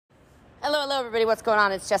Hello, everybody. What's going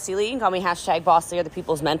on? It's Jessie Lee. You can call me #BossLee or the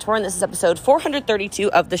People's Mentor, and this is episode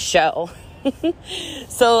 432 of the show.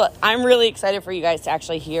 So I'm really excited for you guys to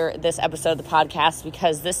actually hear this episode of the podcast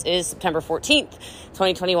because this is September 14th,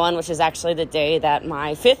 2021, which is actually the day that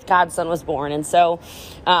my fifth godson was born. And so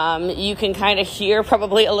you can kind of hear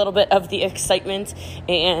probably a little bit of the excitement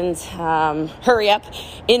and hurry up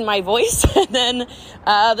in my voice. And then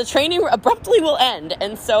the training abruptly will end.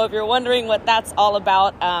 And so if you're wondering what that's all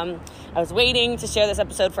about, I was waiting to share this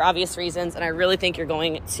episode for obvious reasons, and I really think you're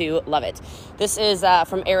going to love it. This is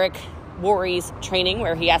from Eric Worre's training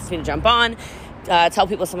where he asked me to jump on, tell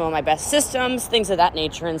people some of my best systems, things of that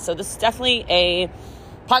nature. And so this is definitely a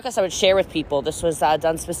podcast I would share with people. This was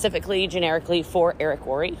done specifically, generically for Eric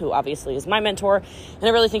Worre, who obviously is my mentor. And I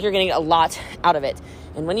really think you're getting a lot out of it.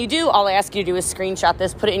 And when you do, all I ask you to do is screenshot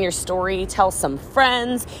this, put it in your story, tell some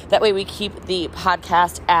friends. That way we keep the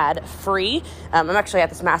podcast ad free. I'm actually at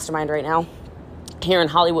this mastermind right now here in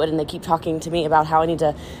Hollywood, and they keep talking to me about how I need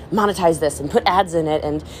to monetize this and put ads in it,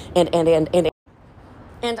 and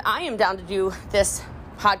I am down to do this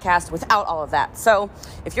podcast without all of that. So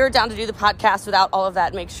if you're down to do the podcast without all of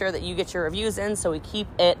that, make sure that you get your reviews in so we keep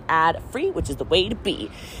it ad free, which is the way to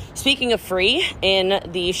be. Speaking of free, in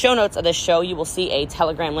the show notes of this show, you will see a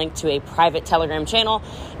Telegram link to a private Telegram channel.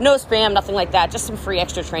 No spam, nothing like that. Just some free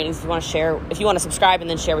extra trainings if you want to share, if you want to subscribe and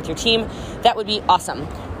then share with your team. That would be awesome.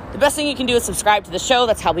 The best thing you can do is subscribe to the show.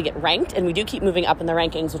 That's how we get ranked, and we do keep moving up in the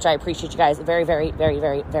rankings, which I appreciate you guys very, very, very,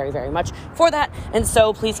 very, very, very much for that. And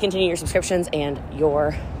so please continue your subscriptions and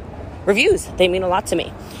your reviews. They mean a lot to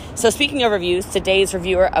me. So speaking of reviews, today's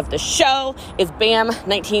reviewer of the show is Bam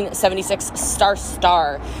 1976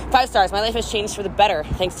 Star. 5 stars. My life has changed for the better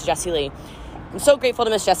thanks to Jessie Lee. I'm so grateful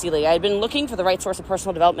to Miss Jessie Lee. I had been looking for the right source of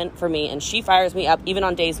personal development for me, and she fires me up even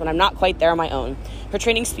on days when I'm not quite there on my own. Her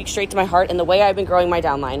training speaks straight to my heart and the way I've been growing my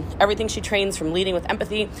downline. Everything she trains, from leading with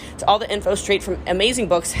empathy to all the info straight from amazing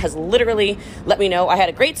books, has literally let me know I had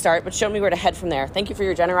a great start, but showed me where to head from there. Thank you for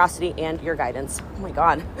your generosity and your guidance. Oh my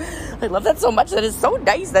God. I love that so much. That is so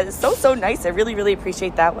nice. That is so nice. I really, really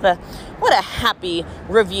appreciate that. What a happy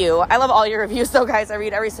review. I love all your reviews though, guys. I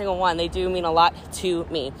read every single one. They do mean a lot to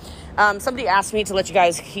me. Somebody asked me to let you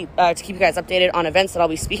guys keep you guys updated on events that I'll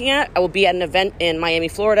be speaking at. I will be at an event in Miami,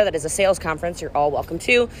 Florida. That is a sales conference. You're all welcome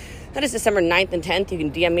to. That is December 9th and 10th. You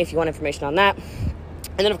can DM me if you want information on that.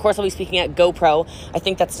 And then, of course, I'll be speaking at GoPro. I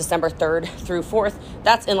think that's December 3rd through 4th.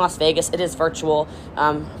 That's in Las Vegas. It is virtual,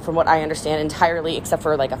 from what I understand, entirely, except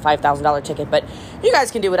for like a $5,000 ticket. But you guys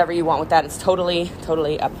can do whatever you want with that. It's totally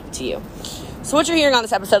up to you. So what you're hearing on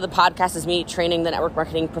this episode of the podcast is me training the network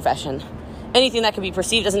marketing profession. Anything that can be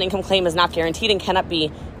perceived as an income claim is not guaranteed and cannot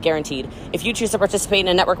be guaranteed. If you choose to participate in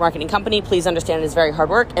a network marketing company, please understand it is very hard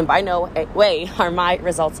work, and by no way are my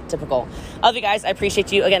results typical. I love you guys. I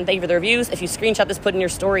appreciate you. Again, thank you for the reviews. If you screenshot this, put in your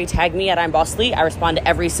story, tag me at I'm Boss Lee. I respond to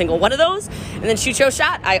every single one of those. And then shoot your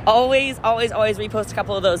shot. I always repost a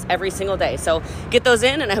couple of those every single day. So get those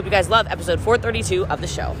in, and I hope you guys love episode 432 of the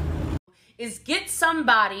show. Is get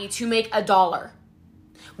somebody to make $1.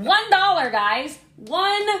 $1, guys.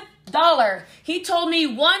 $1. He told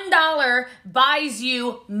me $1 buys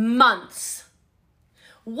you months.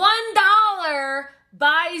 $1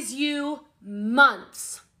 buys you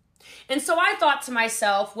months. And so I thought to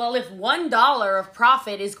myself, well, if $1 of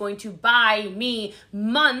profit is going to buy me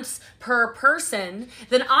months per person,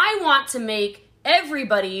 then I want to make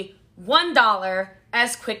everybody $1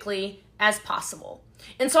 as quickly as possible.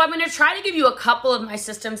 And so I'm going to try to give you a couple of my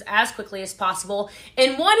systems as quickly as possible.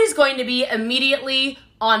 And one is going to be immediately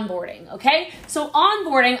onboarding, okay? So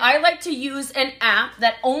onboarding, I like to use an app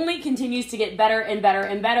that only continues to get better and better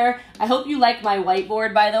and better. I hope you like my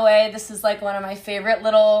whiteboard, by the way. This is like one of my favorite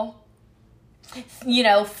little,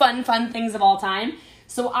 fun things of all time.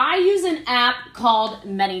 So I use an app called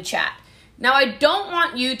ManyChat. Now, I don't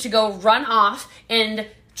want you to go run off and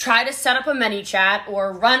try to set up a ManyChat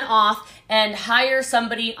or run off and hire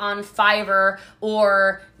somebody on Fiverr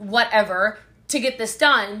or whatever to get this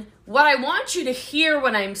done. What I want you to hear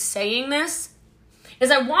when I'm saying this is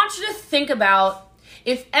I want you to think about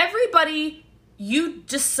if everybody you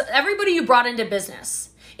brought into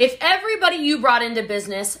business, if everybody you brought into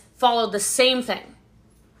business followed the same thing,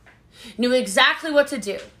 knew exactly what to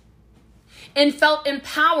do, and felt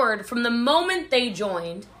empowered from the moment they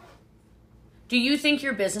joined, do you think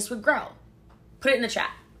your business would grow? Put it in the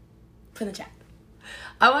chat. Put it in the chat.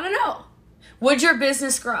 I want to know. Would your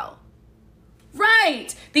business grow?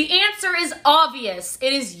 Right. The answer is obvious.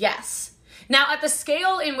 It is yes. Now, at the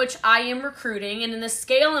scale in which I am recruiting and in the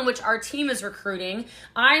scale in which our team is recruiting,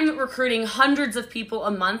 I'm recruiting hundreds of people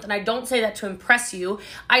a month, and I don't say that to impress you.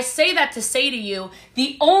 I say that to say to you,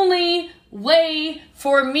 the only way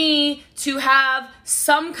for me to have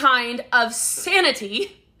some kind of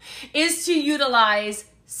sanity is to utilize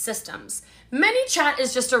systems. ManyChat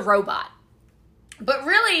is just a robot. But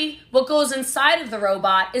really, what goes inside of the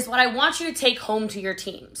robot is what I want you to take home to your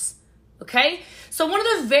teams. Okay? So one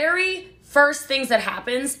of the very first things that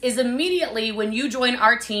happens is immediately when you join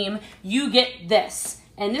our team, you get this.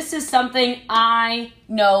 And this is something I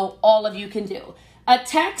know all of you can do. A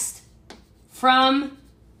text from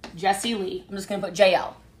Jessie Lee. I'm just going to put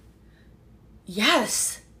JL.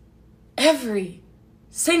 Yes, every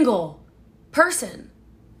single person.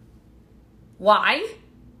 Why?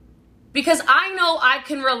 Because I know I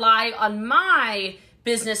can rely on my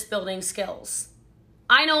business building skills.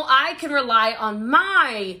 I know I can rely on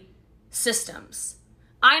my systems.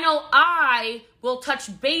 I know I will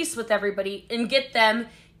touch base with everybody and get them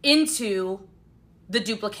into the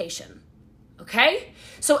duplication. Okay?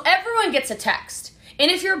 So everyone gets a text.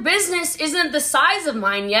 And if your business isn't the size of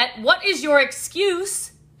mine yet, what is your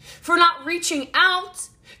excuse for not reaching out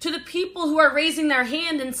to the people who are raising their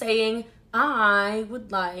hand and saying, I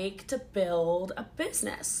would like to build a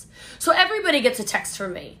business? So everybody gets a text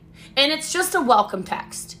from me. And it's just a welcome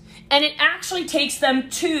text. And it actually takes them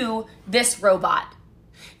to this robot.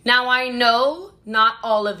 Now, I know not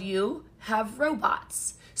all of you have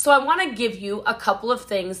robots. So I want to give you a couple of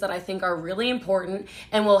things that I think are really important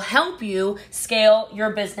and will help you scale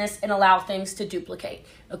your business and allow things to duplicate.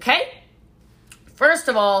 Okay? First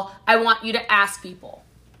of all, I want you to ask people,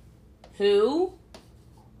 who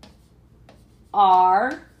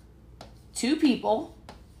are two people,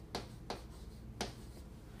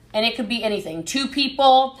 and it could be anything, two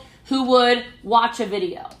people who would watch a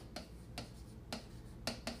video.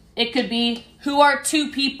 It could be, who are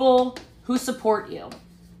two people who support you?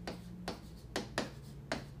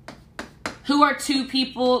 Who are two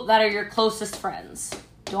people that are your closest friends?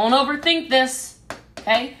 Don't overthink this,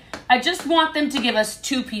 okay? I just want them to give us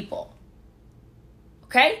two people,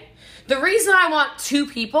 okay? The reason I want two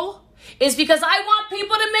people is because I want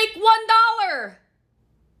people to make $1.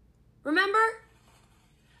 Remember?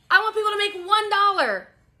 I want people to make $1.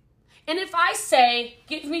 And if I say,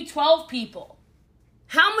 give me 12 people,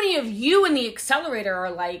 how many of you in the accelerator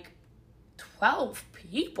are like, 12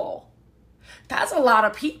 people? That's a lot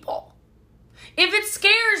of people. If it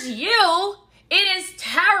scares you, it is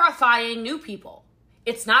terrifying new people.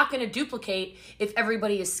 It's not going to duplicate if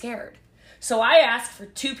everybody is scared. So I ask for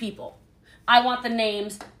two people. I want the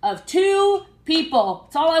names of two people.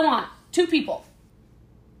 That's all I want. Two people.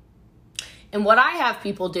 And what I have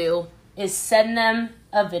people do is send them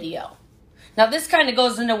a video. Now this kind of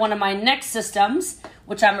goes into one of my next systems,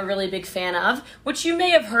 which I'm a really big fan of, which you may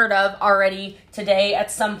have heard of already today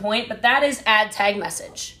at some point, but that is add tag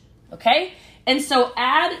message. Okay? And so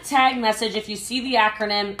add tag message, if you see the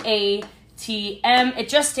acronym ATM, it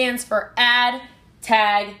just stands for add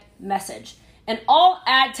tag message. And all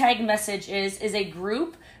add tag message is a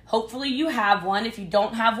group. Hopefully you have one. If you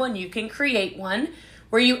don't have one, you can create one,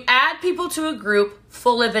 where you add people to a group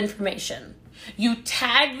full of information. You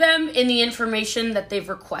tag them in the information that they've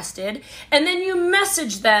requested, and then you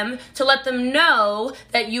message them to let them know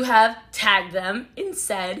that you have tagged them in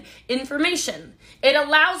said information. It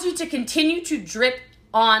allows you to continue to drip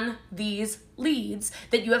on these leads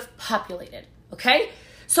that you have populated, okay?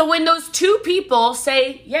 So when those two people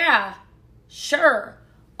say, yeah, sure,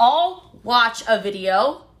 I'll watch a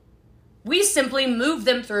video, we simply move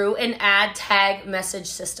them through an add tag message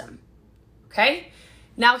system, okay?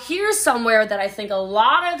 Now here's somewhere that I think a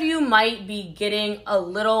lot of you might be getting a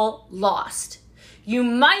little lost. You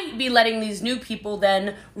might be letting these new people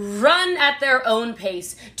then run at their own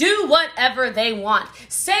pace, do whatever they want,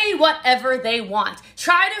 say whatever they want,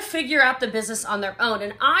 try to figure out the business on their own.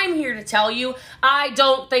 And I'm here to tell you, I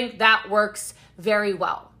don't think that works very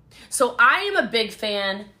well. So I am a big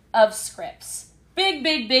fan of scripts.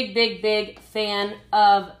 Big fan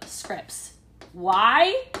of scripts.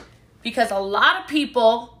 Why? Because a lot of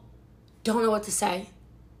people don't know what to say.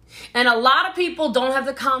 And a lot of people don't have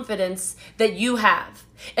the confidence that you have.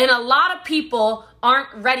 And a lot of people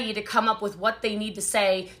aren't ready to come up with what they need to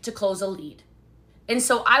say to close a lead. And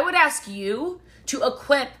so I would ask you to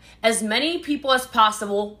equip as many people as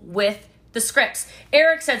possible with the scripts.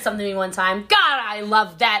 Eric said something to me one time. God, I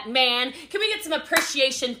love that man. Can we get some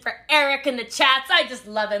appreciation for Eric in the chats? I just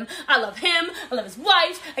love him. I love him. I love his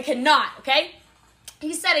wife. I cannot, okay?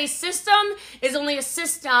 He said a system is only a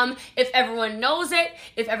system if everyone knows it,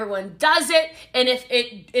 if everyone does it, and if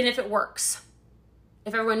it works.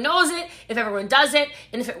 If everyone knows it, if everyone does it,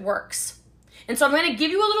 and if it works. And so I'm going to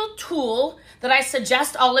give you a little tool that I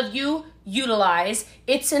suggest all of you utilize.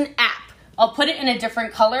 It's an app. I'll put it in a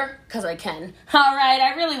different color because I can. All right,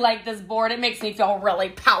 I really like this board. It makes me feel really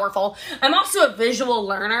powerful. I'm also a visual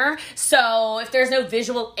learner, so if there's no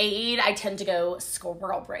visual aid, I tend to go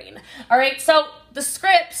squirrel brain. All right, so the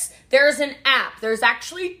scripts, there's an app. There's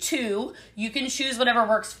actually two. You can choose whatever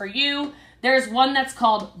works for you. There's one that's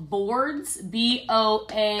called Boards,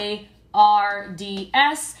 BOARDS,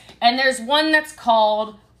 and there's one that's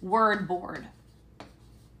called WordBoard.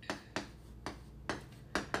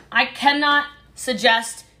 I cannot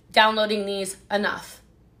suggest downloading these enough,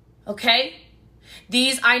 okay?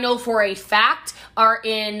 These, I know for a fact, are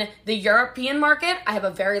in the European market. I have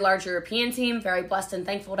a very large European team, very blessed and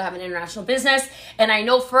thankful to have an international business. And I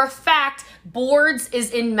know for a fact, Boards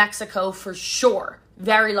is in Mexico for sure.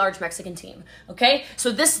 Very large Mexican team, okay?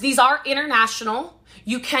 So these are international.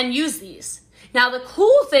 You can use these. Now, the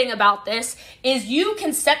cool thing about this is you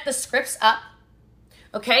can set the scripts up,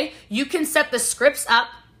 okay? You can set the scripts up.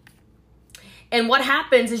 And what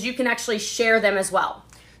happens is you can actually share them as well.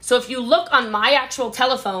 So if you look on my actual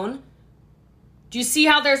telephone, do you see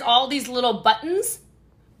how there's all these little buttons?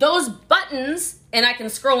 Those buttons, and I can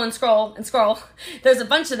scroll and scroll and scroll. There's a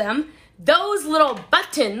bunch of them. Those little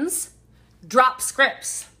buttons drop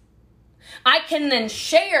scripts. I can then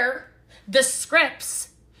share the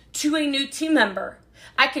scripts to a new team member.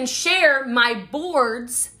 I can share my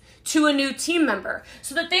boards to a new team member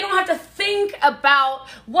so that they don't have to think about,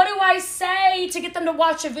 what do I say to get them to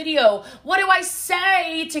watch a video? What do I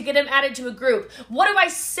say to get them added to a group? What do I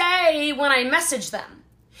say when I message them?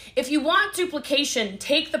 If you want duplication,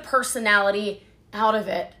 take the personality out of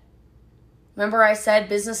it. Remember I said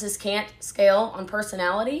businesses can't scale on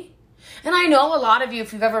personality? And I know a lot of you,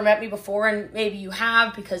 if you've ever met me before, and maybe you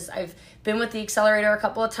have because I've been with the accelerator a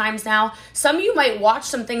couple of times now, some of you might watch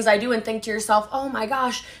some things I do and think to yourself, oh my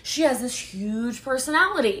gosh, she has this huge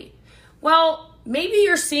personality. Well, maybe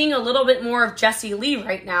you're seeing a little bit more of Jessie Lee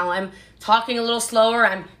right now. I'm talking a little slower.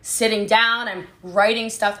 I'm sitting down. I'm writing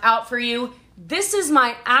stuff out for you. This is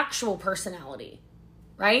my actual personality,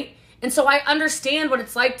 right? And so I understand what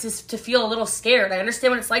it's like to feel a little scared. I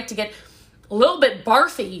understand what it's like to get a little bit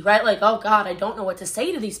barfy, right? Like, oh God, I don't know what to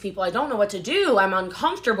say to these people. I don't know what to do. I'm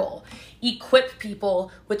uncomfortable. Equip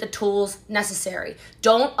people with the tools necessary.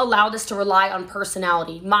 Don't allow this to rely on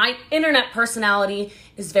personality. My internet personality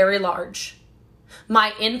is very large.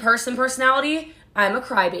 My in-person personality, I'm a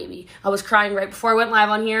crybaby. I was crying right before I went live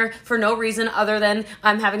on here for no reason other than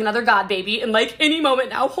I'm having another God baby. And like any moment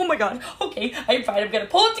now, oh my God, okay, I'm fine. I'm going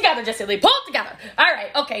to pull it together, Jessie Lee. Pull it together. All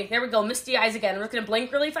right, okay, there we go. Misty eyes again. I'm just going to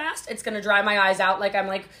blink really fast. It's going to dry my eyes out like I'm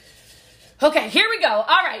like, okay, here we go.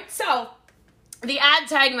 All right, so the ad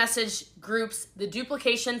tag message groups, the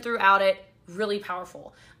duplication throughout it, really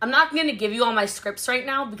powerful. I'm not going to give you all my scripts right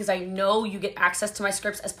now because I know you get access to my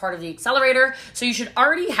scripts as part of the accelerator. So you should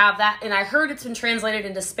already have that. And I heard it's been translated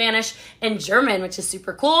into Spanish and German, which is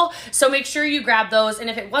super cool. So make sure you grab those. And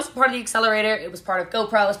if it wasn't part of the accelerator, it was part of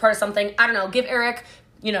GoPro, it was part of something, I don't know, give Eric,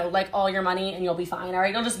 like all your money and you'll be fine. All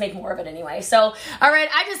right. You'll just make more of it anyway. So, all right.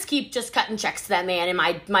 I just keep cutting checks to that man and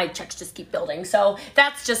my checks just keep building. So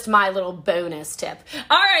that's just my little bonus tip.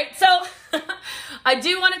 All right. So I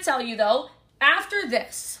do want to tell you though, after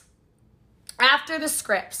the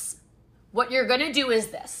scripts, what you're going to do is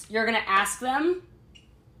this. You're going to ask them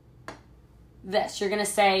this. You're going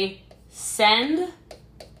to say, send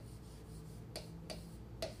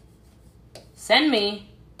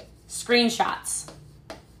me screenshots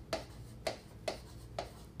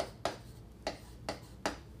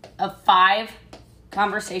of 5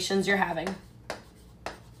 conversations you're having.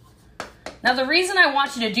 Now, the reason I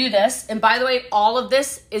want you to do this, and by the way, all of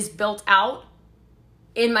this is built out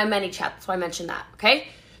in my ManyChat, so I mentioned that, okay?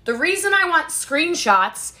 The reason I want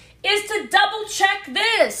screenshots is to double check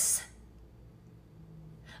this.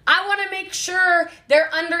 I want to make sure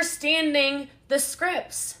they're understanding the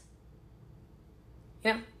scripts.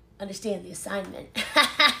 Understand the assignment.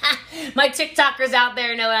 My TikTokers out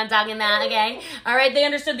there know what I'm talking about, okay? All right, they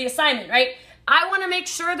understood the assignment, right? I want to make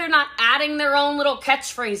sure they're not adding their own little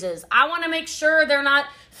catchphrases. I want to make sure they're not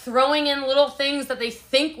throwing in little things that they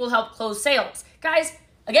think will help close sales. Guys,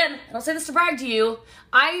 again, I don't say this to brag to you.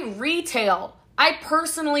 I retail. I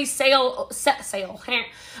personally sell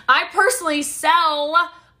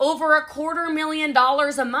over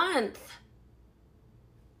 $250,000 a month.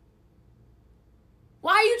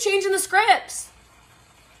 Why are you changing the scripts?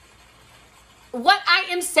 What I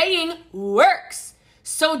am saying works.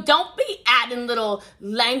 So don't be adding little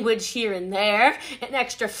language here and there, an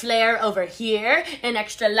extra flair over here, an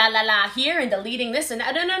extra la la la here, and deleting this and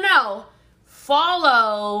that. No.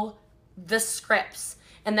 Follow the scripts.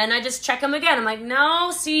 And then I just check them again. I'm like,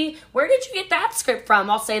 no, see, where did you get that script from?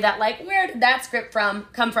 I'll say that like, where did that script come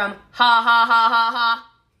from? Ha, ha, ha, ha,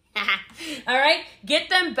 ha. All right? Get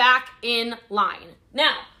them back in line.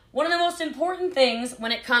 Now, one of the most important things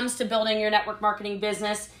when it comes to building your network marketing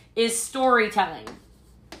business is storytelling.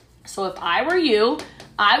 So if I were you,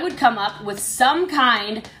 I would come up with some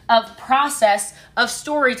kind of process of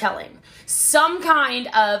storytelling. Some kind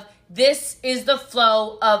of, this is the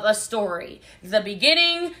flow of a story. The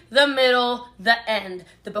beginning, the middle, the end.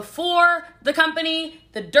 The before the company,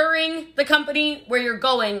 the during the company, where you're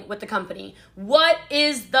going with the company. What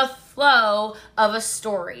is the flow of a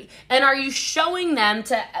story? And are you showing them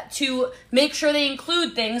to make sure they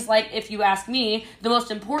include things like, if you ask me, the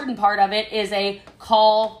most important part of it is a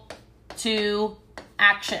call to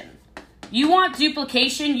action. You want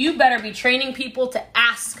duplication, you better be training people to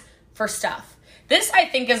ask for stuff. This, I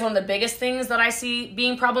think, is one of the biggest things that I see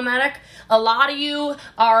being problematic. A lot of you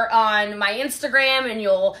are on my Instagram and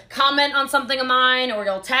you'll comment on something of mine or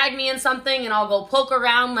you'll tag me in something and I'll go poke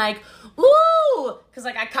around like, ooh, because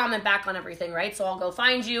like I comment back on everything, right? So I'll go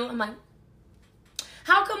find you. I'm like,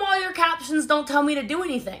 how come all your captions don't tell me to do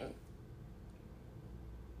anything?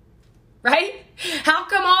 Right? How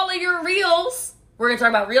come all of your reels, we're going to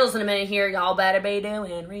talk about reels in a minute here. Y'all better be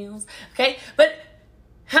doing reels. Okay? But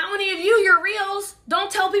how many of your reels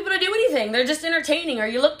don't tell people to do anything? They're just entertaining or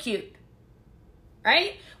you look cute,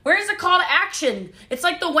 right? Where's the call to action? It's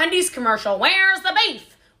like the Wendy's commercial. Where's the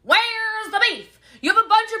beef? Where's the beef? You have a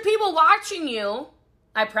bunch of people watching you,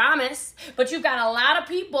 I promise, but you've got a lot of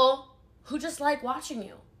people who just like watching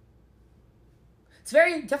you. It's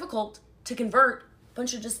very difficult to convert a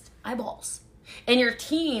bunch of just eyeballs. And your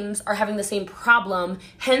teams are having the same problem,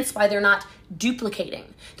 hence why they're not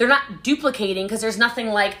duplicating. They're not duplicating because there's nothing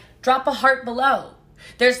like drop a heart below.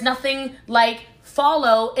 There's nothing like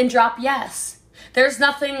follow and drop yes. There's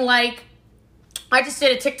nothing like, I just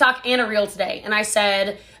did a TikTok and a reel today, and I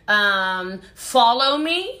said, follow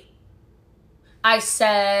me. I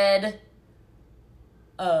said,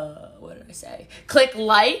 what did I say? Click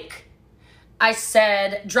like. I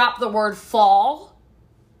said, drop the word fall.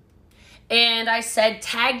 And I said,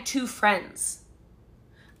 tag 2 friends.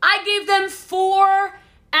 I gave them 4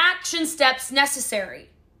 action steps necessary.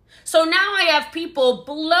 So now I have people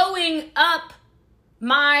blowing up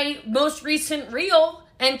my most recent reel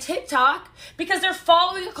and TikTok because they're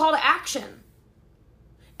following a call to action.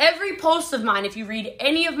 Every post of mine, if you read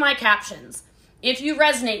any of my captions, if you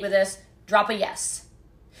resonate with this, drop a yes.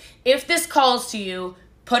 If this calls to you,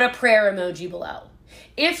 put a prayer emoji below.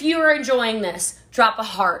 If you are enjoying this, drop a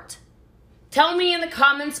heart. Tell me in the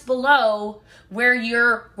comments below where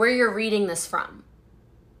you're reading this from.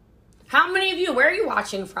 How many of you, where are you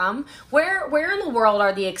watching from? Where in the world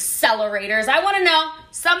are the accelerators? I want to know.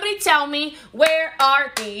 Somebody tell me, where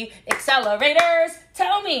are the accelerators?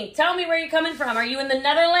 Tell me where you're coming from. Are you in the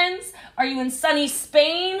Netherlands? Are you in sunny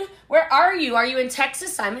Spain? Where are you? Are you in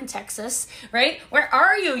Texas? I'm in Texas, right? Where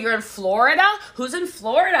are you? You're in Florida? Who's in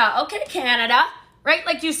Florida? Okay, Canada, right?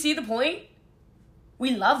 Like, you see the point?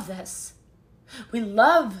 We love this. We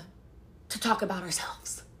love to talk about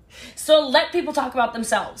ourselves. So let people talk about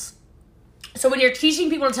themselves. So when you're teaching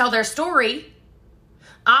people to tell their story,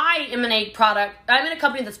 I'm in a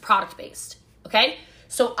company that's product-based, okay?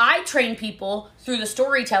 So I train people through the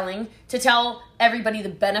storytelling to tell everybody the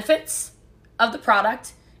benefits of the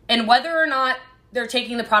product, and whether or not they're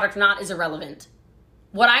taking the product or not is irrelevant.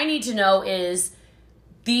 What I need to know is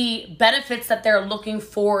the benefits that they're looking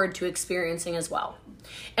forward to experiencing as well.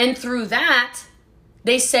 And through that,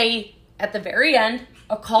 they say at the very end,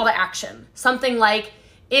 a call to action. Something like,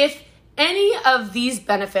 if any of these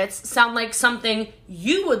benefits sound like something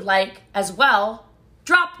you would like as well,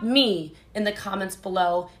 drop me in the comments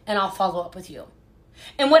below and I'll follow up with you.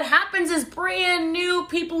 And what happens is brand new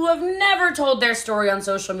people who have never told their story on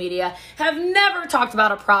social media, have never talked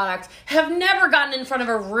about a product, have never gotten in front of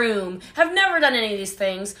a room, have never done any of these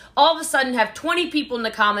things, all of a sudden have 20 people in the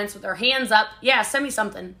comments with their hands up. Yeah, send me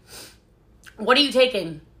something. What are you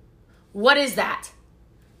taking? What is that?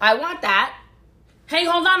 I want that. Hey,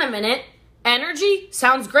 hold on a minute. Energy?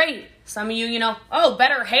 Sounds great. Some of you, oh,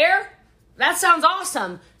 better hair? That sounds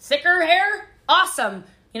awesome. Thicker hair? Awesome.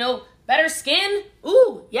 Better skin?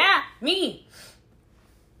 Ooh, yeah, me.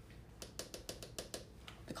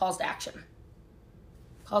 The calls to action.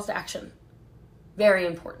 Calls to action. Very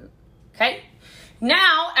important. Okay?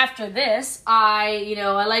 Now, after this, I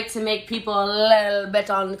like to make people a little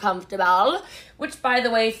bit uncomfortable, which, by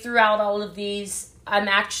the way, throughout all of these, I'm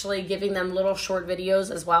actually giving them little short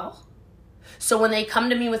videos as well. So when they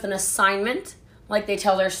come to me with an assignment, like they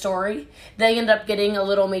tell their story, they end up getting a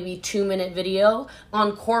little maybe 2-minute video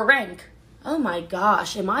on Core Rank. Oh my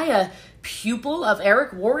gosh, am I a pupil of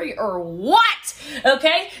Eric Worre or what?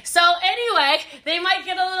 Okay, so anyway, they might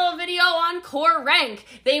get a little video on Core Rank.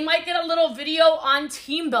 They might get a little video on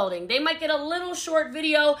team building. They might get a little short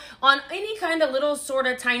video on any kind of little sort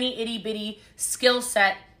of tiny itty bitty skill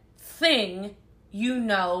set thing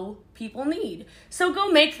people need. So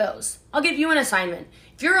go make those. I'll give you an assignment.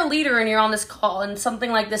 If you're a leader and you're on this call and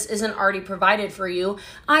something like this isn't already provided for you,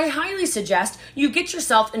 I highly suggest you get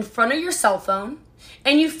yourself in front of your cell phone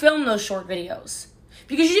and you film those short videos,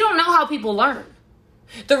 because you don't know how people learn.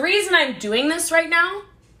 The reason I'm doing this right now,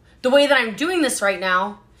 the way that I'm doing this right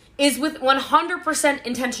now, is with 100%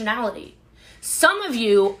 intentionality. Some of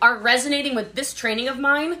you are resonating with this training of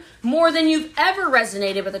mine more than you've ever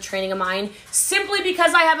resonated with a training of mine, simply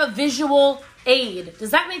because I have a visual aid.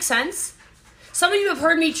 Does that make sense? Some of you have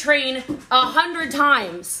heard me train 100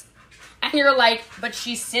 times, and you're like, but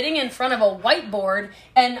she's sitting in front of a whiteboard,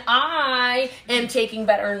 and I am taking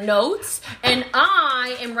better notes, and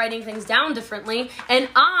I am writing things down differently, and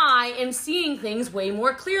I am seeing things way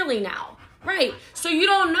more clearly now. Right? So you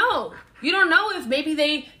don't know. You don't know if maybe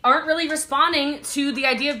they aren't really responding to the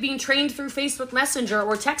idea of being trained through Facebook Messenger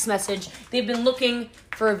or text message. They've been looking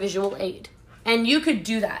for a visual aid. And you could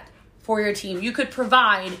do that for your team. You could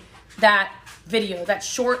provide that video, that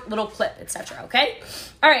short little clip, etc. Okay?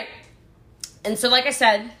 All right. And so like I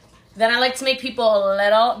said, then I like to make people a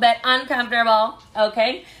little bit uncomfortable.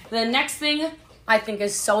 Okay? The next thing I think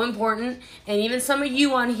is so important, and even some of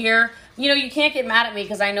you on here, you can't get mad at me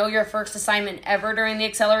because I know your first assignment ever during the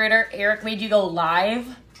accelerator, Eric made you go live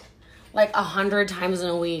like 100 times in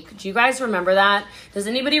a week. Do you guys remember that? Does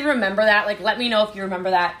anybody remember that? Like, let me know if you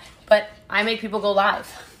remember that. But I make people go live.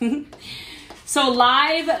 So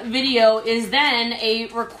live video is then a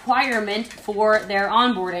requirement for their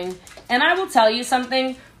onboarding. And I will tell you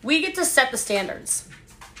something, we get to set the standards.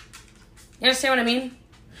 You understand what I mean?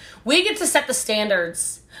 We get to set the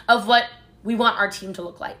standards of what we want our team to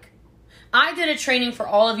look like. I did a training for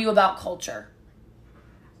all of you about culture.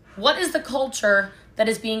 What is the culture that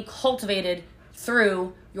is being cultivated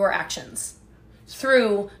through your actions,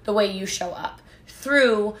 through the way you show up,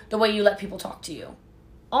 through the way you let people talk to you?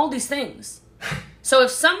 All these things. So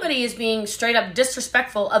if somebody is being straight up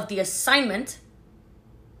disrespectful of the assignment,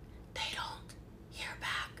 they don't hear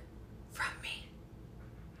back from me.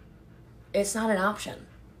 It's not an option.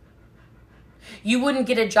 You wouldn't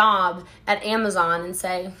get a job at Amazon and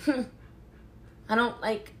say, I don't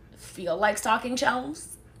feel like stocking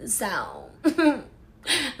shelves, so I'm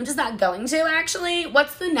just not going to, actually.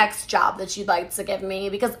 What's the next job that you'd like to give me?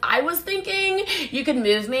 Because I was thinking you could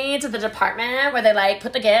move me to the department where they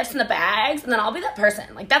put the gifts in the bags, and then I'll be that person.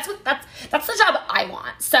 That's the job I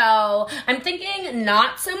want. So I'm thinking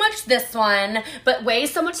not so much this one, but way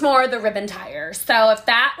so much more the ribbon tire. So if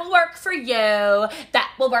that will work for you,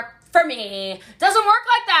 that will work for me. Doesn't work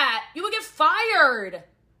like that. You would get fired.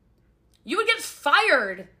 You would get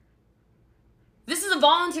fired. This is a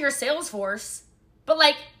volunteer sales force,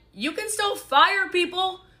 but you can still fire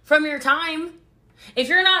people from your time. If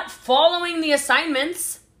you're not following the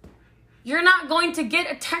assignments, you're not going to get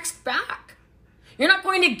a text back. You're not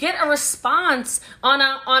going to get a response on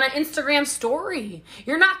an Instagram story.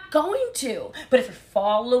 You're not going to. But if you're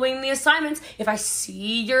following the assignments, if I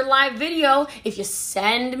see your live video, if you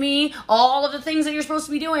send me all of the things that you're supposed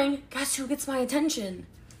to be doing, guess who gets my attention?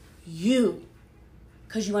 You.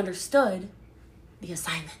 Because you understood the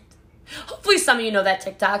assignment. Hopefully some of you know that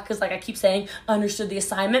TikTok, because I keep saying understood the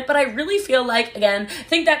assignment, but I really feel I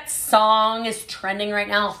think that song is trending right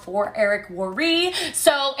now for Eric Worre.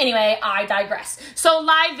 So anyway, I digress. So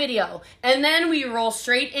live video, and then we roll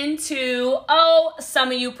straight into,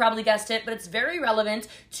 some of you probably guessed it, but it's very relevant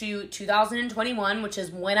to 2021, which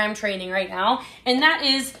is when I'm training right now, and that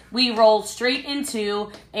is we roll straight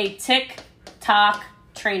into a TikTok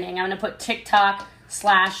training. I'm going to put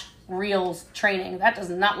TikTok/Reels training. That does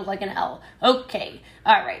not look like an L. Okay.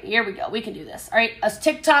 All right. Here we go. We can do this. All right. A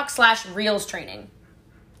TikTok/Reels training.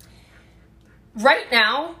 Right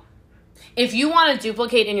now, if you want to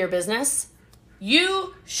duplicate in your business,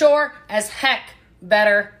 you sure as heck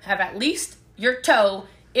better have at least your toe,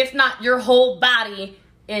 if not your whole body,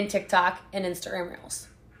 in TikTok and Instagram Reels.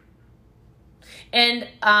 And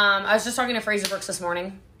I was just talking to Fraser Brooks this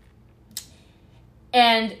morning,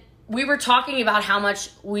 and we were talking about how much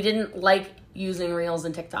we didn't like using Reels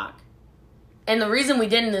and TikTok. And the reason we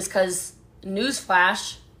didn't is because,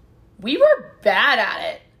 newsflash, we were bad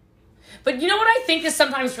at it. But you know what I think is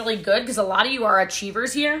sometimes really good? Because a lot of you are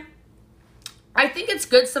achievers here. I think it's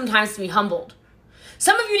good sometimes to be humbled.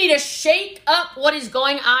 Some of you need to shake up what is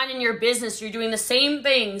going on in your business. You're doing the same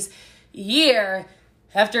things year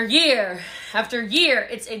after year after year.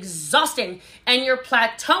 It's exhausting. And you're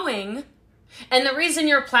plateauing. And the reason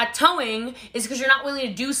you're plateauing is because you're not willing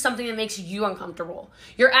to do something that makes you uncomfortable.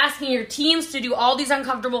 You're asking your teams to do all these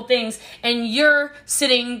uncomfortable things, and you're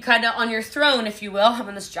sitting kind of on your throne, if you will. I'm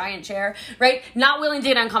in this giant chair, right? Not willing to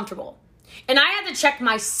get uncomfortable. And I had to check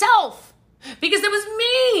myself. Because it was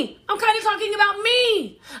me. I'm kind of talking about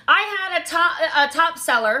me. I had a top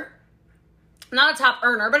seller, not a top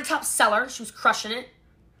earner, but a top seller. She was crushing it.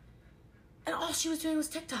 And all she was doing was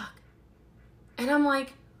TikTok. And I'm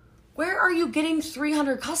like, where are you getting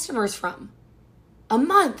 300 customers from a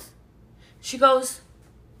month? She goes,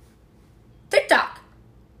 TikTok.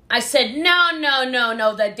 I said,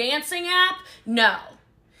 no. The dancing app? No.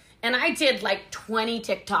 And I did like 20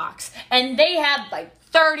 TikToks. And they had like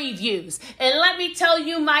 30 views. And let me tell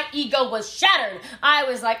you, my ego was shattered. I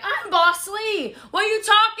was like, I'm Boss Lee. What are you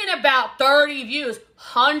talking about? 30 views,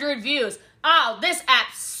 100 views. Oh, this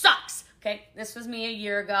app sucks. Okay, this was me a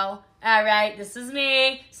year ago. All right, this is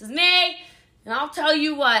me. And I'll tell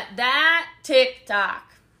you what, that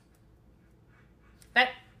TikTok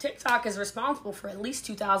is responsible for at least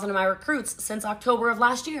 2,000 of my recruits since October of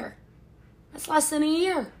last year. That's less than a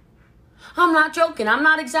year. I'm not joking. I'm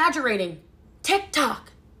not exaggerating.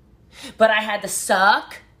 TikTok. But I had to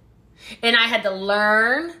suck, and I had to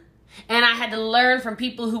learn, and I had to learn from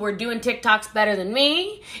people who were doing TikToks better than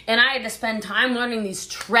me, and I had to spend time learning these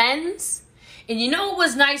trends. And you know what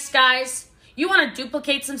was nice, guys? You want to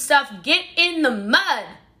duplicate some stuff? Get in the mud.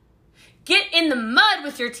 Get in the mud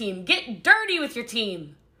with your team. Get dirty with your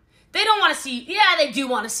team. They don't want to see, they do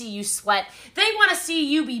want to see you sweat. They want to see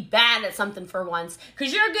you be bad at something for once.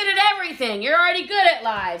 Because you're good at everything. You're already good at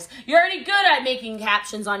lives. You're already good at making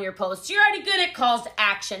captions on your posts. You're already good at calls to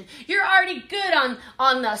action. You're already good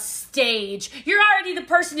on the stage. You're already the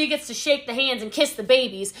person who gets to shake the hands and kiss the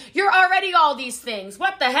babies. You're already all these things.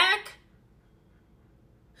 What the heck?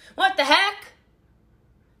 What the heck?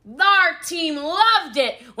 Our team loved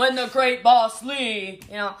it when the great Boss Lee,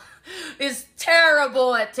 is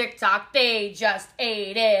terrible at TikTok. They just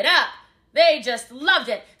ate it up. They just loved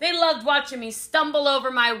it. They loved watching me stumble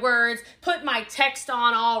over my words, put my text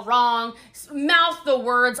on all wrong, mouth the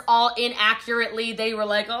words all inaccurately. They were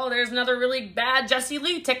like, oh, there's another really bad Jessie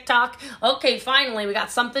Lee TikTok. Okay, finally, we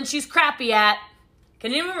got something she's crappy at.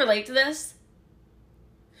 Can anyone relate to this?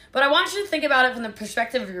 But I want you to think about it from the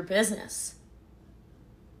perspective of your business.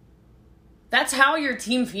 That's how your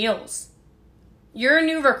team feels. Your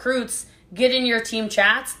new recruits get in your team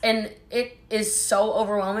chats, and it is so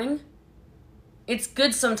overwhelming. It's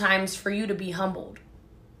good sometimes for you to be humbled.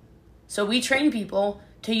 So we train people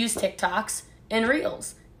to use TikToks and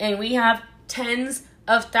Reels, and we have tens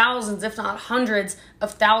of thousands, if not hundreds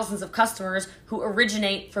of thousands of customers who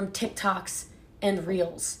originate from TikToks and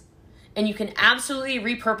Reels. And you can absolutely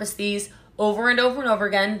repurpose these over and over and over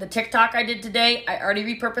again. The TikTok I did today, I already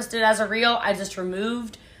repurposed it as a Reel. I just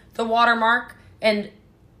removed the watermark, and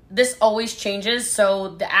this always changes. So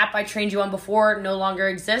the app I trained you on before no longer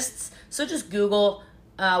exists. So just Google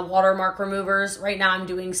watermark removers. Right now I'm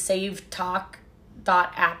doing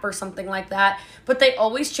savetalk.app or something like that. But they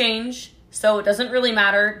always change, so it doesn't really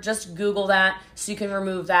matter. Just Google that so you can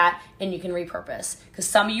remove that and you can repurpose. Because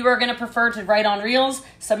some of you are going to prefer to write on Reels.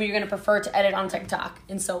 Some of you are going to prefer to edit on TikTok.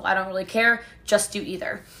 And so I don't really care. Just do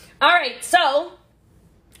either. All right, so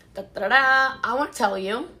I want to tell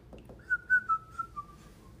you.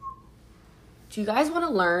 Do you guys want to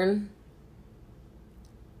learn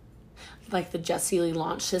like the Jessie Lee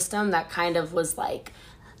launch system that kind of was like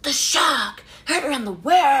the shock heard around the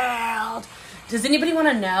world? Does anybody want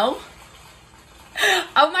to know?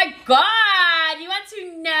 Oh my God, you want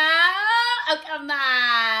to know? Oh, come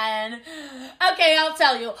on. Okay, I'll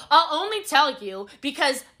tell you. I'll only tell you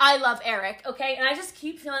because I love Eric, okay? And I just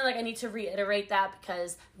keep feeling like I need to reiterate that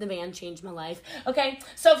because the man changed my life, okay?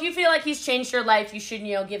 So if you feel like he's changed your life, you should,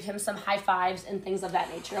 give him some high fives and things of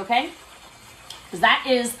that nature, okay?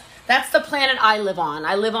 Because that's the planet I live on.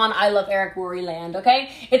 I Love Eric Worry Land,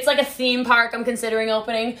 okay? It's like a theme park I'm considering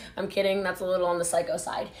opening. I'm kidding. That's a little on the psycho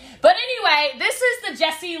side. But anyway, this is the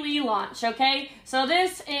Jessie Lee launch, okay? So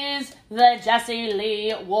this is the Jessie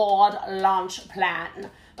Lee Ward launch plan,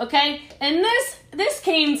 okay? And this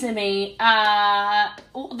came to me.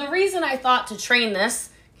 The reason I thought to train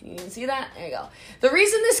this, can you even see that? There you go. The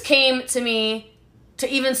reason this came to me to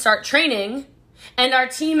even start training and our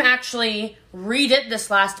team actually redid this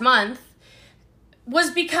last month,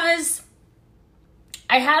 was because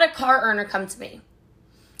I had a car earner come to me.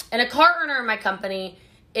 And a car earner in my company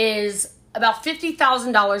is about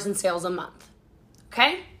 $50,000 in sales a month.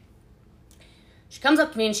 Okay? She comes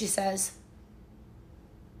up to me and she says,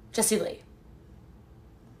 Jessie Lee.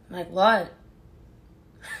 I'm like, what?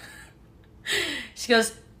 She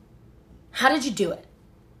goes, how did you do it?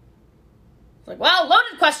 Like, well,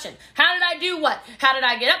 loaded question. How did I do what? How did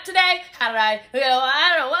I get up today? How did I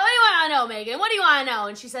don't know. What do you want to know, Megan? What do you want to know?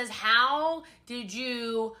 And she says, how did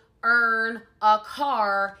you earn a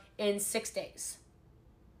car in 6 days?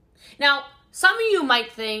 Now, some of you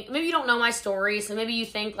might think, maybe you don't know my story, so maybe you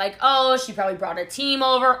think like, oh, she probably brought a team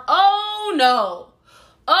over. Oh, no.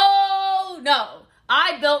 Oh, no.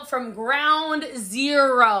 I built from ground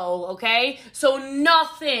zero, okay? So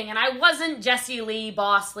nothing. And I wasn't Jessie Lee,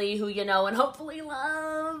 Boss Lee, who you know and hopefully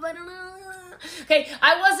love. I don't know. Okay,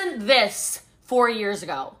 I wasn't this 4 years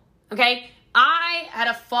ago, okay? I had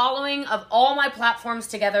a following of all my platforms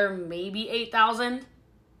together, maybe 8,000,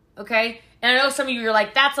 okay? And I know some of you are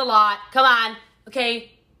like, that's a lot. Come on.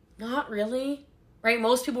 Okay, not really. Right?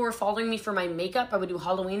 Most people were following me for my makeup. I would do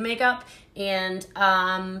Halloween makeup. And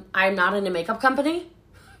I'm not in a makeup company.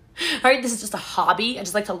 All right? This is just a hobby. I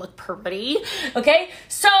just like to look pretty. Okay?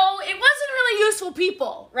 So it wasn't really useful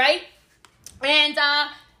people, right? And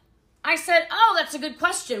I said, oh, that's a good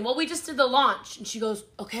question. Well, we just did the launch. And she goes,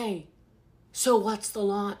 okay, so what's the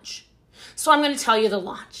launch? So I'm going to tell you the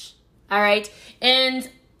launch. All right? And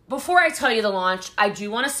before I tell you the launch, I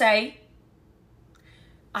do want to say,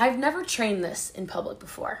 I've never trained this in public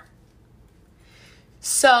before.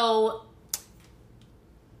 So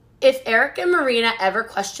if Eric and Marina ever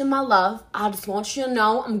question my love, I just want you to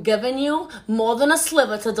know I'm giving you more than a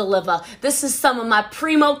sliver to deliver. This is some of my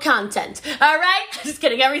primo content, all right? Just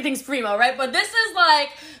kidding, everything's primo, right? But this is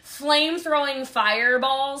like flame-throwing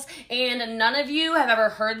fireballs, and none of you have ever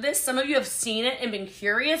heard this. Some of you have seen it and been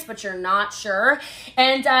curious, but you're not sure.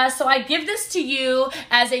 And so I give this to you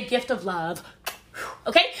as a gift of love.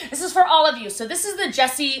 Okay, this is for all of you. So this is the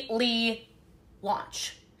Jessie Lee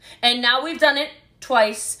launch. And now we've done it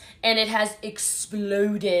twice, and it has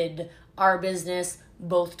exploded our business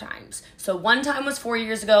both times. So one time was 4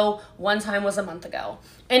 years ago, one time was a month ago.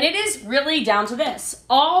 And it is really down to this.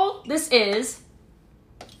 All this is,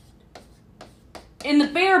 in the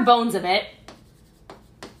bare bones of it,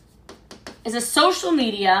 is a social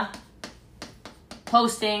media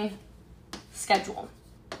posting schedule.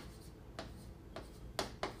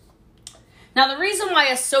 Now, the reason why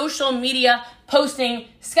a social media posting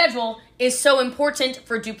schedule is so important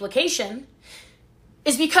for duplication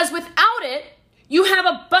is because without it, you have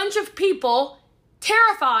a bunch of people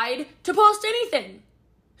terrified to post anything.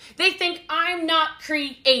 They think I'm not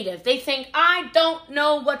creative. They think I don't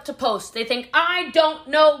know what to post. They think I don't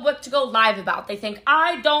know what to go live about. They think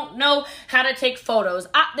I don't know how to take photos.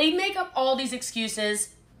 They make up all these excuses.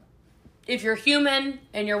 If you're human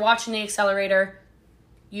and you're watching the accelerator,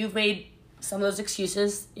 you've made some of those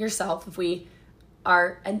excuses yourself. If we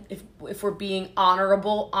are, and if we're being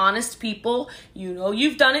honorable, honest people, you know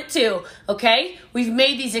you've done it too, okay? We've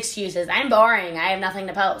made these excuses. I'm boring. I have nothing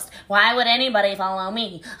to post. Why would anybody follow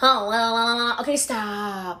me? Oh, well, okay,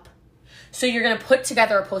 stop. So you're going to put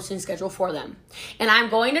together a posting schedule for them. And I'm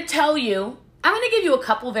going to tell you, I'm going to give you a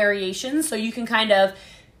couple variations so you can kind of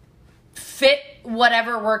fit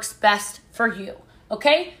whatever works best for you,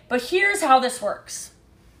 okay? But here's how this works.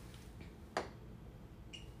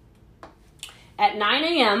 At 9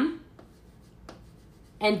 a.m.,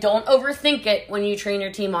 and don't overthink it when you train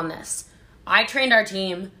your team on this. I trained our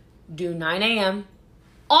team, do 9 a.m.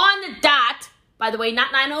 on the dot, by the way,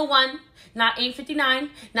 not 9:01, not 8:59,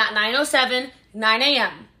 not 9:07, 9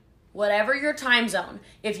 a.m. Whatever your time zone.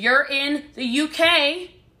 If you're in the UK,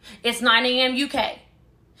 it's 9 a.m. UK.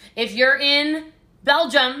 If you're in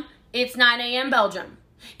Belgium, it's 9 a.m. Belgium.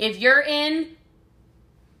 If you're in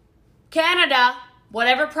Canada,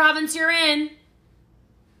 whatever province you're in,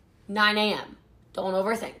 9 a.m. Don't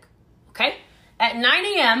overthink, okay? At 9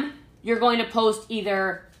 a.m., you're going to post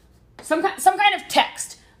either some kind of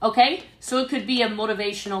text, okay? So it could be a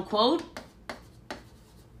motivational quote.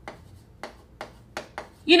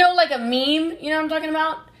 You know, like a meme, you know what I'm talking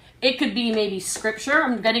about? It could be maybe scripture.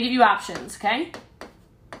 I'm going to give you options, okay?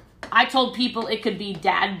 I told people it could be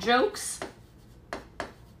dad jokes.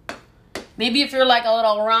 Maybe if you're like a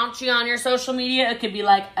little raunchy on your social media, it could be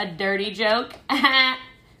like a dirty joke.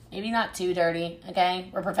 Maybe not too dirty, okay?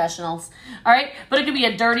 We're professionals, all right? But it could be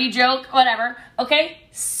a dirty joke, whatever, okay?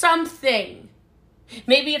 Something.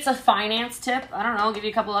 Maybe it's a finance tip. I don't know. I'll give you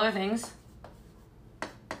a couple other things.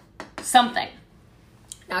 Something,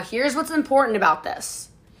 Now, here's what's important about this.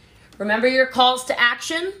 Remember your calls to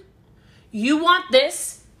action? You want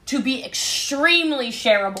this to be extremely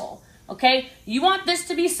shareable, okay? You want this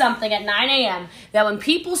to be something at 9 a.m. that when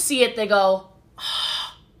people see it, they go,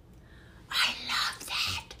 oh, I love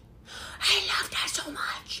that. I love that so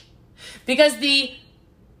much. Because the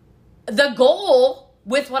goal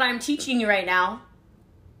with what I'm teaching you right now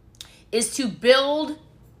is to build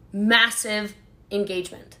massive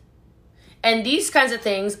engagement. And these kinds of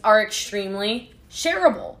things are extremely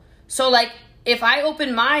shareable. So like if I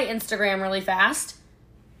open my Instagram really fast,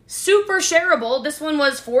 super shareable. This one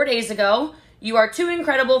was 4 days ago. You are too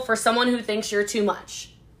incredible for someone who thinks you're too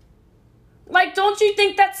much. Like, don't you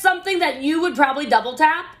think that's something that you would probably double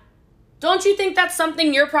tap? Don't you think that's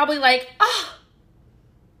something you're probably like,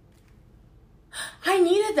 I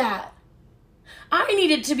needed that. I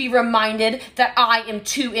needed to be reminded that I am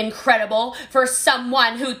too incredible for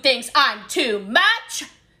someone who thinks I'm too much.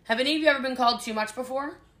 Have any of you ever been called too much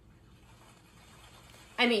before?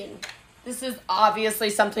 I mean, this is obviously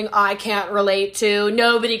something I can't relate to.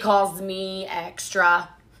 Nobody calls me extra.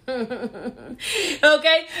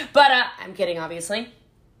 Okay? But I'm kidding, obviously.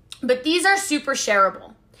 But these are super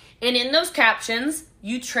shareable. And in those captions,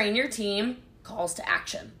 you train your team calls to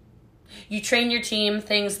action. You train your team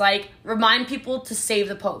things like remind people to save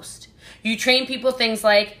the post. You train people things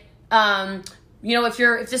like,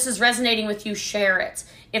 if this is resonating with you, share it.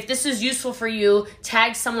 If this is useful for you,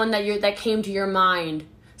 tag someone that came to your mind.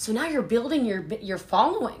 So now you're building your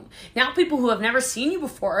following. Now people who have never seen you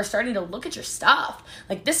before are starting to look at your stuff.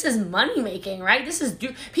 Like, this is money making, right?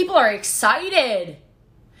 People are excited.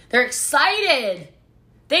 They're excited.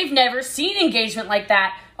 They've never seen engagement like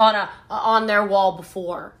that on their wall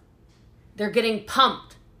before. They're getting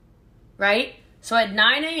pumped, right? So at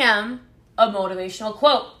 9 a.m., a motivational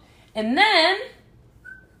quote. And then,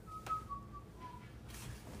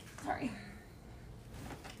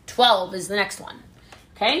 12 is the next one.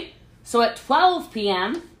 Okay? So at 12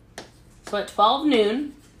 p.m., so at 12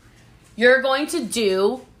 noon, you're going to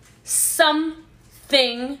do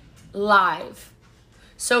something live.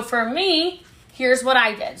 So for me, here's what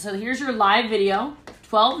I did. So here's your live video,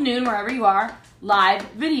 12 noon, wherever you are, live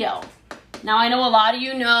video. Now, I know a lot of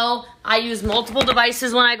you know I use multiple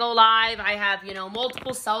devices when I go live. I have,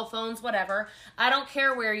 multiple cell phones, whatever. I don't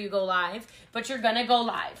care where you go live, but you're going to go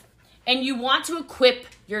live. And you want to equip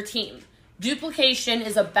your team. Duplication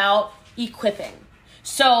is about equipping.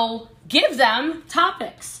 So give them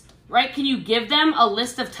topics, right? Can you give them a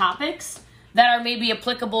list of topics that are maybe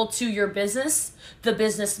applicable to your business, the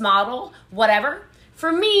business model, whatever?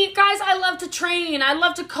 For me, guys, I love to train. I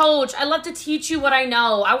love to coach. I love to teach you what I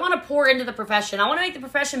know. I want to pour into the profession. I want to make the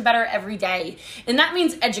profession better every day. And that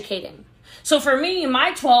means educating. So for me,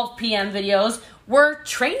 my 12 p.m. videos were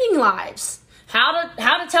training lives. How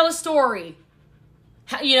to tell a story.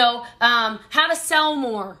 How to sell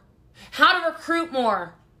more. How to recruit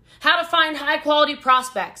more. How to find high quality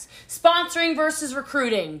prospects. Sponsoring versus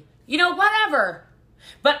recruiting. Whatever.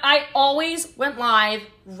 But I always went live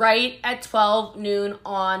right at 12 noon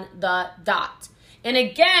on the dot. And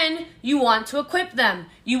again, you want to equip them.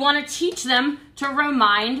 You want to teach them to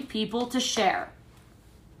remind people to share.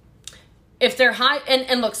 If they're high,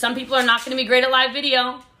 and look, some people are not going to be great at live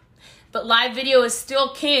video, but live video is still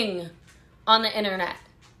king on the internet.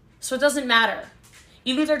 So it doesn't matter.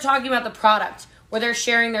 Even if they're talking about the product, or they're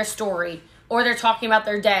sharing their story, or they're talking about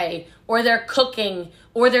their day, or they're cooking,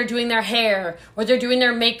 or they're doing their hair, or they're doing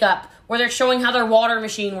their makeup, or they're showing how their water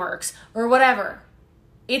machine works, or whatever.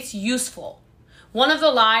 It's useful. One of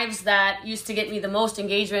the lives that used to get me the most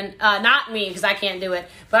engagement, not me because I can't do it,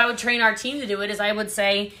 but I would train our team to do it, is I would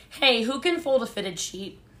say, hey, who can fold a fitted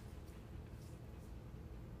sheet?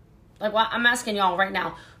 Like, well, I'm asking y'all right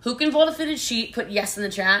now, who can fold a fitted sheet? Put yes in the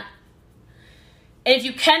chat. And if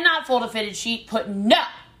you cannot fold a fitted sheet, put no.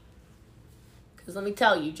 Because let me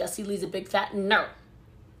tell you, Jessie Lee's a big fat no.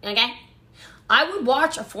 Okay? I would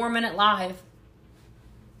watch a 4-minute live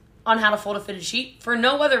on how to fold a fitted sheet for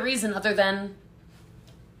no other reason other than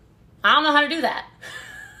I don't know how to do that.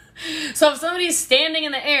 So if somebody's standing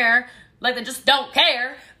in the air, like they just don't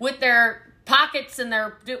care, with their pockets and I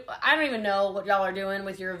don't even know what y'all are doing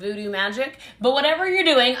with your voodoo magic, but whatever you're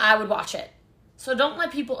doing, I would watch it. So don't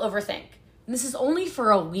let people overthink. And this is only for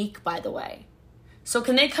a week, by the way. So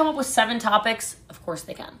can they come up with 7 topics? Of course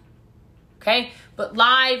they can. Okay? But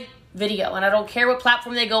live video, and I don't care what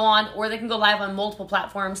platform they go on, or they can go live on multiple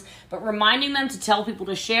platforms, but reminding them to tell people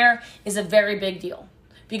to share is a very big deal.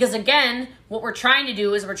 Because again, what we're trying to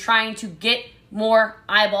do is we're trying to get more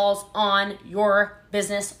eyeballs on your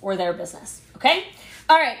business or their business. Okay?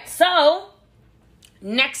 All right, so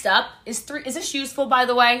Next up is 3. Is this useful, by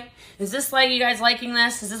the way? Is this like, you guys liking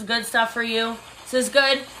this? Is this good stuff for you? Is this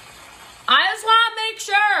good? I just want to make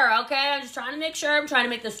sure, okay? I'm just trying to make sure. I'm trying to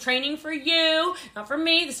make this training for you, not for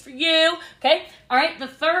me. This is for you, okay? All right,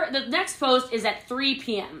 the next post is at 3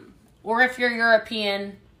 p.m. Or if you're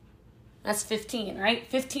European, that's 15, right?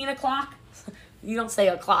 15 o'clock? You don't say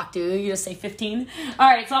o'clock, do you? You just say 15. All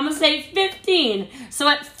right, so I'm going to say 15. So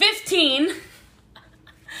at 15,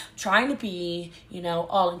 trying to be,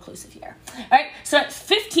 all-inclusive here. All right, so at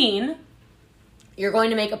 15, you're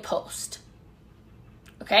going to make a post,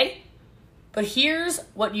 okay? But here's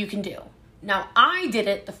what you can do. Now, I did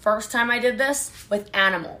it the first time I did this with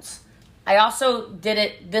animals. I also did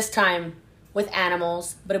it this time with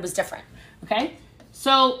animals, but it was different, okay?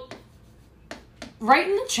 So, write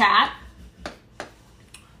in the chat,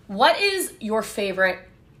 what is your favorite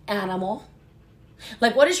animal?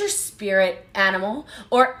 Like, what is your spirit animal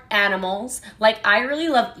or animals? Like, I really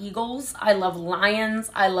love eagles. I love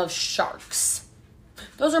lions. I love sharks.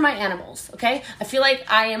 Those are my animals, okay? I feel like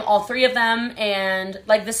I am all 3 of them, and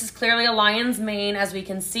like this is clearly a lion's mane, as we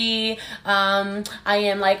can see. I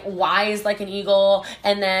am like wise like an eagle,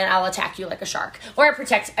 and then I'll attack you like a shark. Or I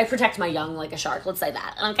protect my young like a shark, let's say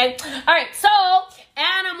that, okay? All right, so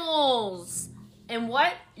animals. And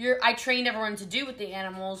what I trained everyone to do with the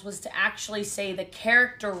animals was to actually say the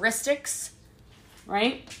characteristics,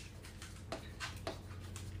 right?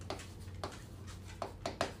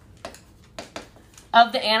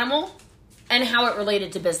 Of the animal and how it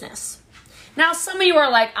related to business. Now, some of you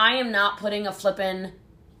are like, I am not putting a flippin'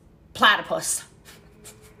 platypus.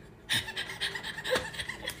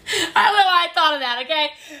 I don't know why I thought of that, okay?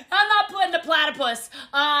 I'm not putting a platypus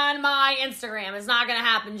on my Instagram. It's not going to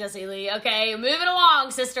happen, Jessie Lee, okay? Move it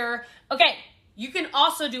along, sister. Okay, you can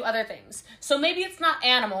also do other things. So maybe it's not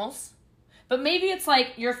animals, but maybe it's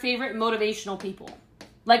like your favorite motivational people,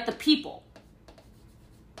 like the people.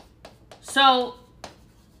 So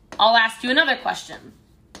I'll ask you another question.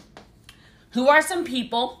 Who are some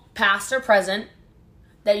people, past or present,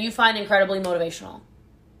 that you find incredibly motivational?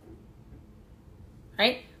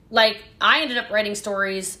 Right? Like, I ended up writing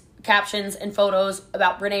stories, captions, and photos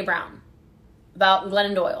about Brené Brown, about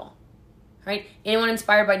Glennon Doyle, right? Anyone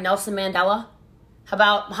inspired by Nelson Mandela? How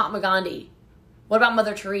about Mahatma Gandhi? What about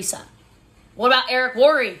Mother Teresa? What about Eric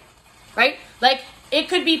Worre, right? Like, it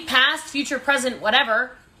could be past, future, present,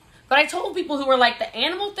 whatever. But I told people who were like, the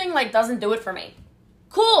animal thing, like, doesn't do it for me.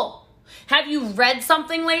 Cool. Have you read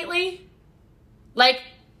something lately? Like,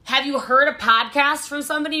 have you heard a podcast from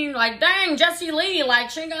somebody and you're like, dang, Jessie Lee, like,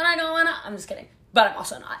 she gonna go on. I'm just kidding. But I'm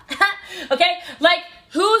also not. Okay? Like,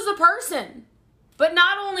 who's the person? But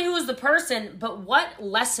not only who's the person, but what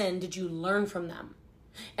lesson did you learn from them?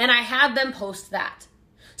 And I had them post that.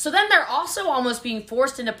 So then they're also almost being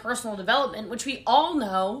forced into personal development, which we all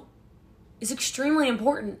know is extremely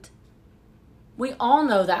important. We all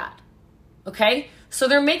know that. Okay? So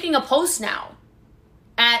they're making a post now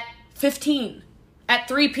at 15. At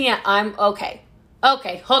 3 p.m. I'm okay.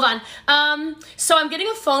 Okay, hold on. So I'm getting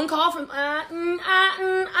a phone call from, I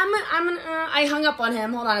hung up on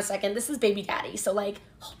him. Hold on a second. This is baby daddy. So like,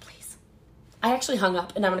 hold please. I actually hung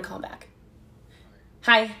up and I'm going to call him back.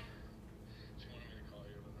 Hi. She wanted me to call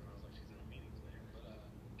you, but then I was like, she's in a meeting today.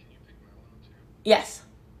 But can you pick my 102? Yes.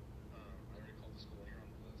 I already called the school. You're on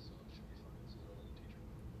the list, so it should be fine. So they'll let the teacher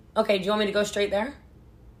know. Okay, do you want me to go straight there?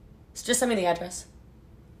 So just send me the address.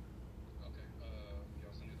 Okay. Yeah,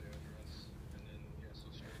 I'll send you the address. And then, yeah, so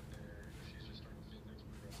straight there. She's just starting to feel things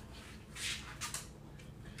progressing.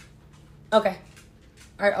 Okay.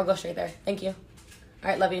 All right, I'll go straight there. Thank you. All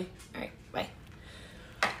right, love you. All right, bye.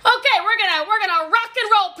 Okay, we're gonna rock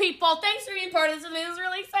and roll, people. Thanks for being part of this. This is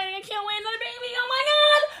really exciting. I can't wait, another baby. Oh my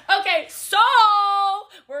god. Okay, so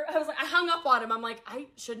I hung up on him. I'm like, I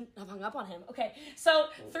shouldn't have hung up on him. Okay, so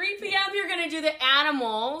 3 p.m. you're gonna do the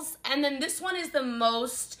animals, and then this one is the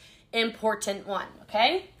most important one.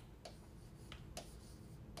 Okay,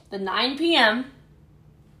 the 9 p.m.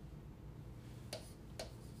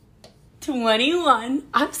 21.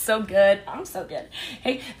 I'm so good.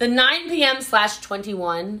 Hey, the 9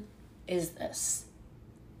 p.m/21 is this.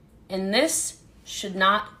 And this should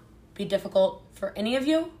not be difficult for any of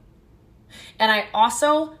you. And I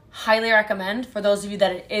also highly recommend for those of you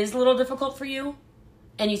that it is a little difficult for you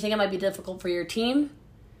and you think it might be difficult for your team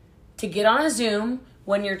to get on a Zoom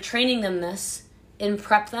when you're training them this and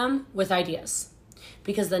prep them with ideas.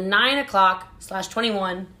 Because the 9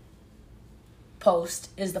 o'clock/21 post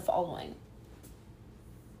is the following.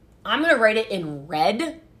 I'm going to write it in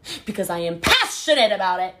red because I am passionate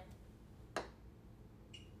about it.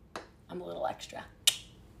 I'm a little extra.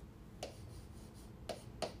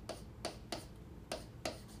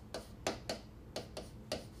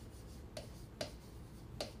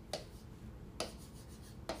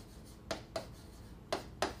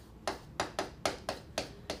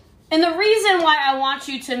 And the reason why I want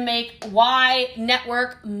you to make why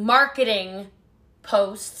network marketing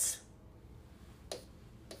posts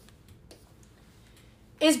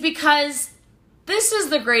is because this is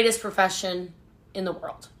the greatest profession in the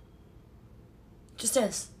world. It just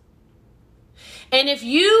is. And if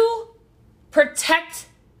you protect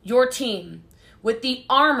your team with the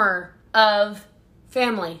armor of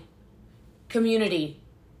family, community,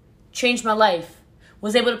 changed my life,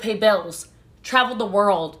 was able to pay bills, traveled the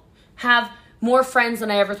world, have more friends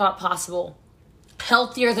than I ever thought possible,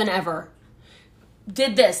 healthier than ever,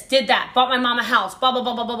 did this, did that, bought my mom a house, blah, blah,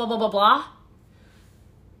 blah, blah, blah, blah, blah, blah, blah.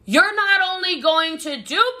 You're not only going to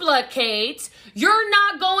duplicate, you're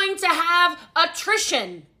not going to have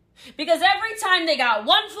attrition. Because every time they got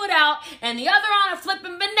one foot out and the other on a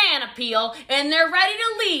flipping banana peel and they're ready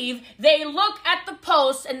to leave, they look at the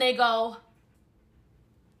post and they go,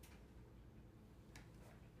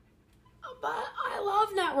 oh, but I love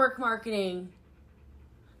network marketing.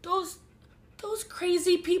 Those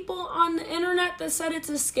crazy people on the internet that said it's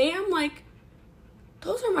a scam, like,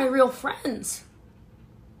 those are my real friends.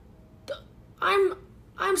 I'm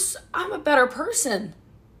a better person.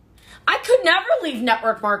 I could never leave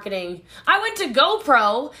network marketing. I went to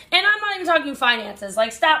GoPro, and I'm not even talking finances.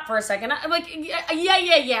 Like, stop for a second. I'm like,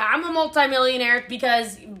 yeah. I'm a multimillionaire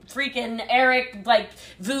because freaking Eric, like,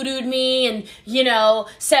 voodooed me and,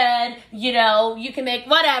 said, you can make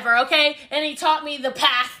whatever, okay? And he taught me the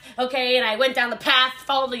path, okay? And I went down the path,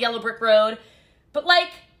 followed the yellow brick road. But, like,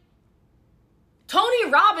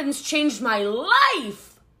 Tony Robbins changed my life.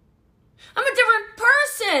 I'm a different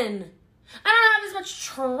person. I don't have as much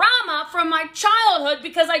trauma from my childhood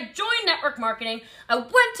because I joined network marketing. I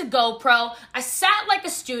went to GoPro. I sat like a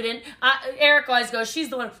student. Eric always goes, she's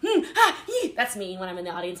the one. That's me when I'm in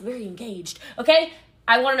the audience. I'm very engaged. Okay?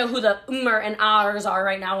 I want to know who the and ahs are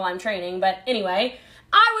right now while I'm training. But anyway,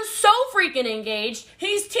 I was so freaking engaged.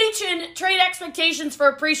 He's teaching trade expectations for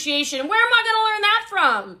appreciation. Where am I going to learn that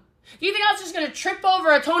from? Do you think I was just going to trip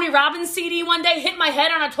over a Tony Robbins CD one day, hit my head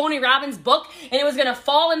on a Tony Robbins book, and it was going to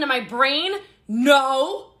fall into my brain?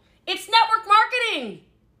 No. It's network marketing.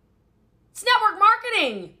 It's network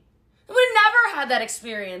marketing. I would have never had that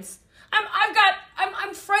experience.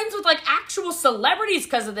 I'm friends with, like, actual celebrities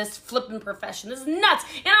because of this flipping profession. This is nuts.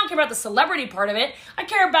 And I don't care about the celebrity part of it. I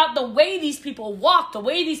care about the way these people walk, the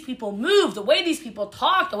way these people move, the way these people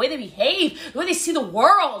talk, the way they behave, the way they see the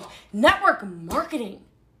world. Network marketing.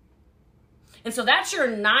 And so that's your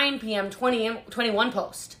 9 p.m. 21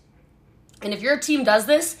 post. And if your team does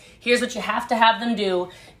this, here's what you have to have them do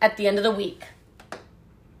at the end of the week.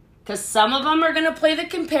 Because some of them are going to play the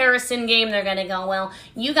comparison game. They're going to go, well,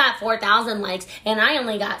 you got 4,000 likes and I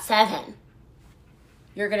only got 7.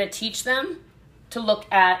 You're going to teach them to look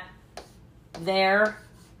at their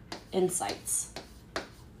insights.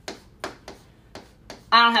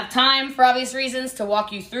 I don't have time, for obvious reasons, to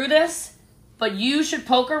walk you through this. But you should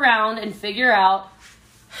poke around and figure out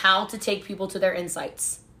how to take people to their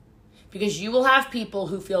insights. Because you will have people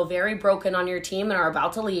who feel very broken on your team and are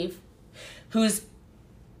about to leave, whose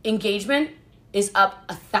engagement is up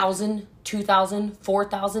 1,000, 2,000,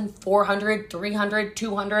 4,000, 400, 300,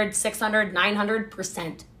 200, 600,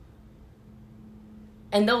 900%.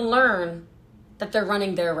 And they'll learn that they're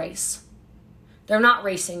running their race. They're not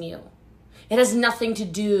racing you. It has nothing to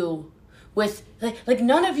do with, like,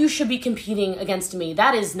 none of you should be competing against me.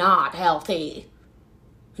 That is not healthy.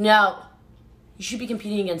 No. You should be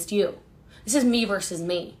competing against you. This is me versus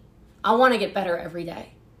me. I want to get better every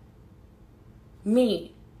day.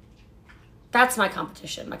 Me. That's my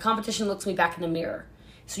competition. My competition looks me back in the mirror.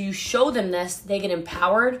 So you show them this, they get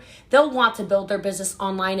empowered. They'll want to build their business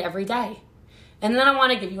online every day. And then I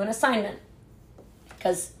want to give you an assignment.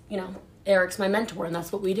 Because, Eric's my mentor and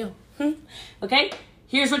that's what we do. Okay?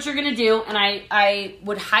 Here's what you're going to do, and I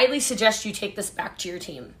would highly suggest you take this back to your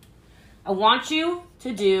team. I want you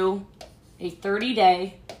to do a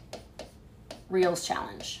 30-day Reels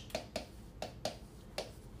challenge.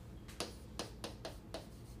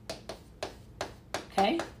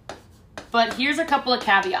 Okay? But here's a couple of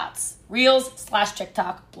caveats.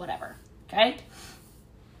 Reels/TikTok, whatever. Okay?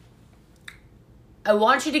 I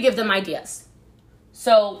want you to give them ideas.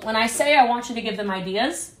 So when I say I want you to give them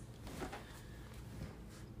ideas,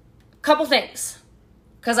 couple things,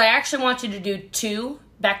 because I actually want you to do 2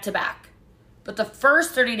 back-to-back. But the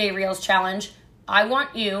first 30-day Reels challenge, I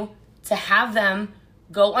want you to have them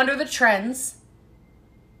go under the trends.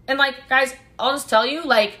 And, like, guys, I'll just tell you,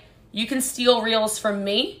 like, you can steal Reels from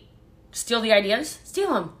me, steal the ideas,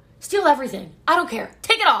 steal them, steal everything. I don't care.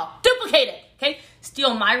 Take it all. Duplicate it, okay?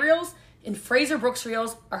 Steal my Reels, and Fraser Brooks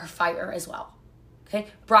Reels are fire as well, okay?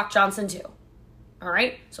 Brock Johnson too. All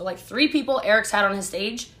right? So like 3 people Eric's had on his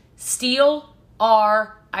stage. Steal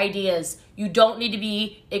our ideas. You don't need to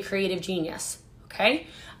be a creative genius, okay?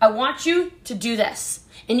 I want you to do this.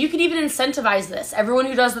 And you can even incentivize this. Everyone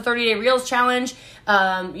who does the 30-day Reels challenge,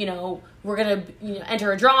 we're going to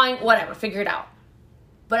enter a drawing, whatever, figure it out.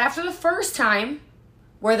 But after the first time,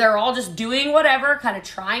 where they're all just doing whatever, kind of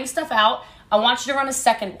trying stuff out, I want you to run a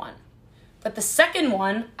second one. But the second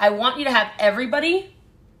one, I want you to have everybody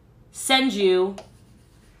send you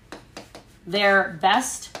their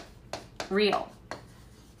best reel.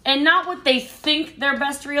 And not what they think their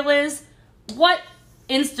best reel is, what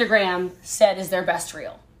Instagram said is their best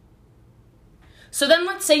reel. So then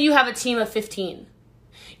let's say you have a team of 15.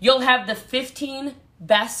 You'll have the 15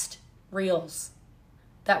 best reels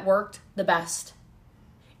that worked the best.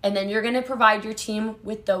 And then you're going to provide your team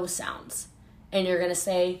with those sounds. And you're going to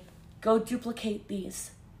say, go duplicate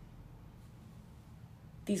these.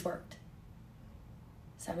 These worked.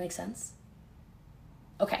 Does that make sense?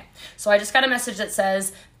 Okay, so I just got a message that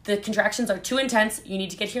says the contractions are too intense. You need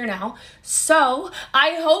to get here now. So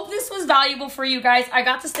I hope this was valuable for you guys. I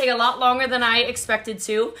got to stay a lot longer than I expected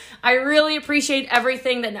to. I really appreciate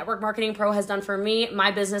everything that Network Marketing Pro has done for me, my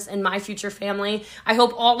business, and my future family. I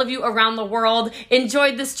hope all of you around the world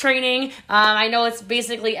enjoyed this training. I know it's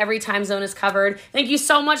basically every time zone is covered. Thank you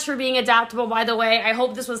so much for being adaptable, by the way. I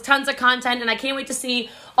hope this was tons of content, and I can't wait to see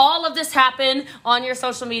all of this happen on your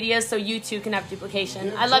social media so you too can have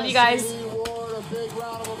duplication. I love you guys. Big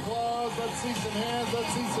round of applause. Let's see some hands.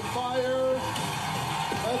 Let's see some fire.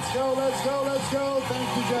 Let's go, let's go, let's go.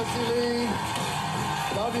 Thank you, Jessie Lee.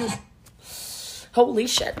 Love you. Holy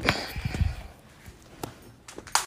shit.